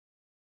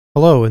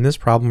Hello, in this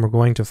problem we're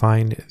going to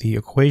find the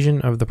equation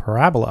of the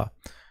parabola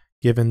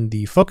given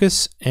the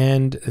focus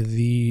and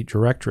the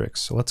directrix.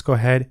 So let's go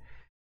ahead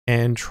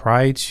and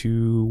try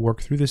to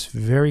work through this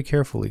very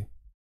carefully.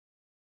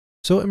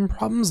 So in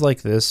problems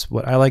like this,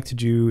 what I like to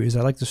do is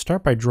I like to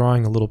start by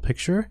drawing a little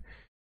picture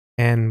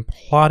and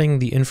plotting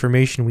the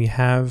information we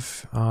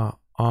have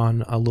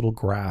on a little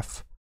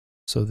graph.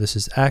 So this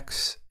is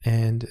x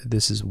and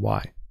this is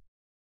y.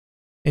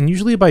 And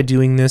usually by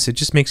doing this, it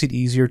just makes it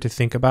easier to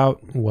think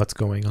about what's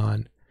going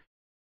on.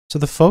 So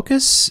the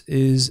focus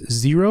is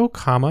 0,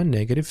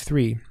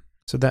 -3.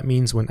 So that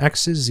means when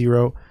x is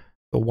 0,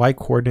 the y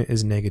coordinate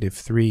is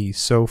 -3.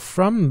 So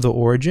from the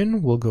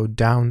origin, we'll go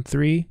down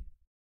 3,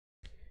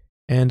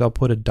 and I'll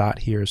put a dot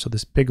here. So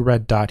this big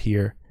red dot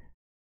here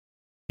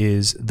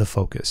is the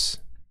focus.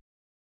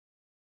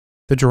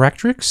 The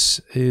directrix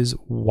is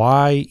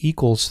y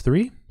equals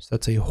 3. So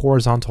that's a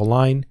horizontal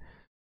line.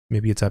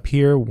 Maybe it's up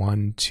here,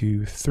 1,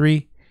 2,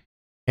 3.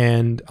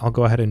 And I'll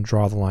go ahead and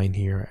draw the line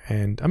here.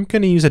 And I'm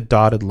going to use a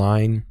dotted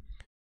line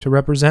to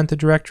represent the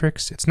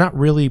directrix. It's not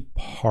really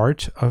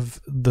part of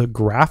the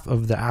graph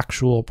of the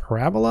actual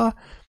parabola,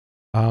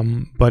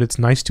 but it's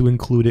nice to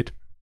include it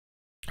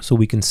so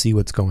we can see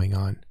what's going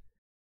on.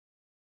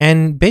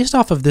 And based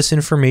off of this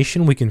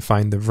information, we can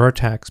find the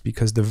vertex,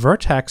 because the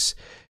vertex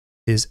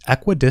is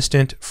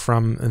equidistant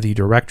from the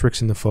directrix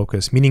and the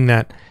focus, meaning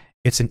that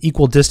it's an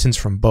equal distance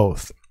from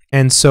both.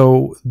 And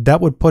so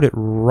that would put it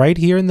right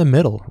here in the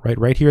middle,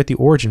 right here at the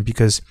origin,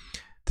 because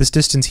this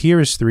distance here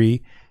is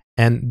 3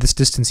 and this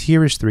distance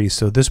here is 3.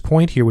 So this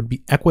point here would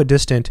be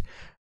equidistant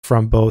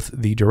from both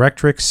the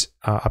directrix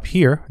up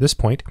here, this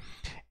point,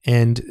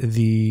 and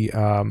the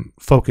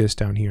focus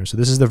down here. So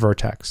this is the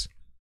vertex.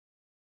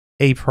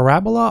 A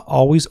parabola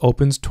always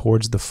opens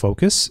towards the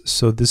focus,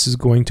 so this is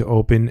going to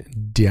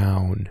open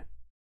down.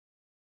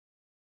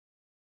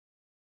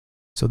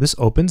 So this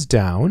opens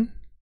down.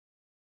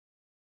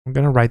 I'm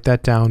going to write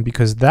that down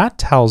because that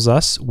tells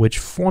us which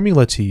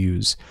formula to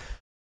use.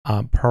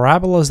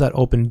 Parabolas that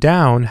open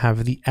down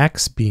have the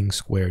x being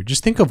squared.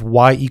 Just think of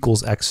y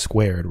equals x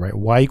squared, right?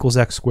 Y equals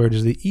x squared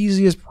is the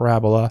easiest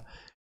parabola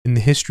in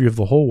the history of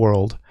the whole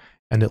world,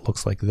 and it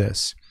looks like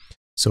this.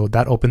 So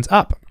that opens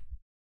up,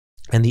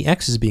 and the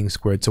x is being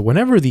squared. So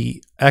whenever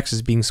the x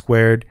is being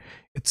squared,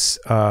 it's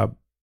going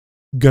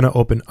to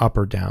open up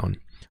or down.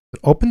 It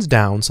opens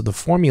down, so the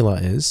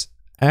formula is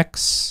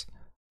x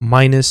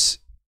minus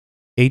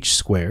h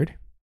squared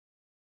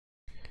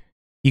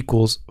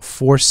equals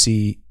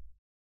 4c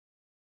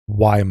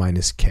y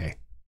minus k.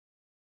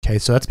 Okay,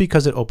 so that's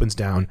because it opens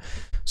down.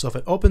 So if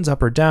it opens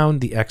up or down,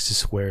 the x is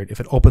squared. If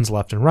it opens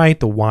left and right,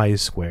 the y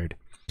is squared.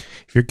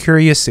 If you're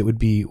curious, it would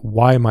be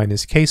y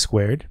minus k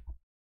squared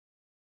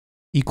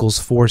equals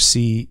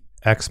 4c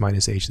x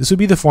minus h. This would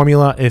be the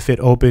formula if it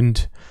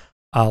opened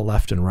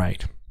left and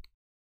right,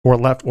 or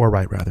left or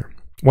right rather.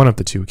 One of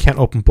the two. It can't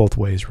open both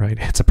ways, right?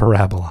 It's a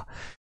parabola.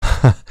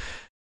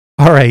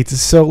 All right,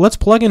 so let's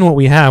plug in what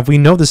we have. We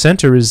know the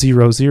center is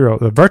 0, 0.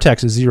 The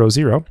vertex is 0,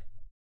 0.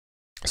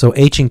 So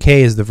h and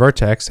k is the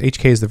vertex.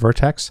 hk is the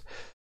vertex.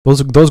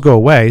 Those go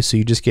away, so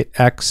you just get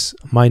x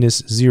minus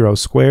 0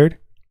 squared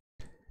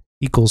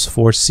equals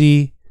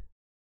 4c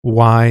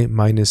y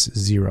minus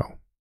 0.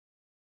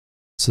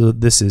 So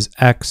this is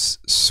x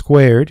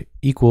squared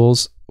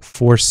equals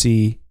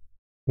 4c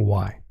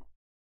y.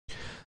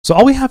 So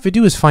all we have to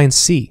do is find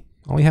c.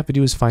 All we have to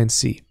do is find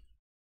c.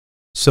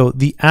 So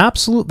the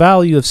absolute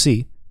value of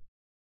c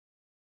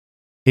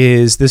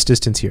is this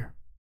distance here.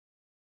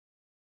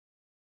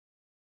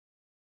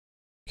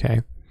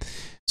 Okay,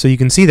 so you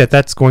can see that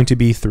that's going to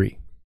be 3.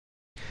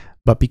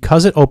 But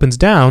because it opens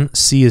down,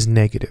 c is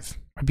negative.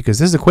 Because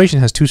this equation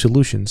has two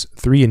solutions,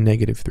 3 and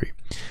 -3.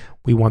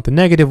 We want the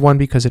negative one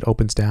because it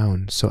opens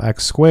down. So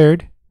x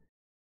squared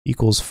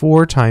equals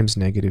 4 times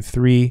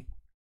 -3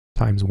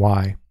 times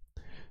y.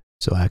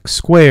 So x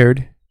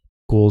squared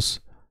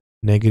equals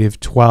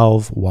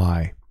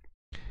 -12y.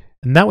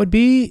 And that would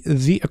be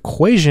the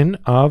equation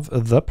of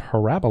the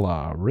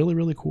parabola. Really,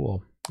 really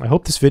cool. I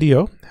hope this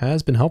video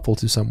has been helpful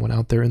to someone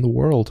out there in the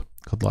world.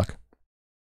 Good luck.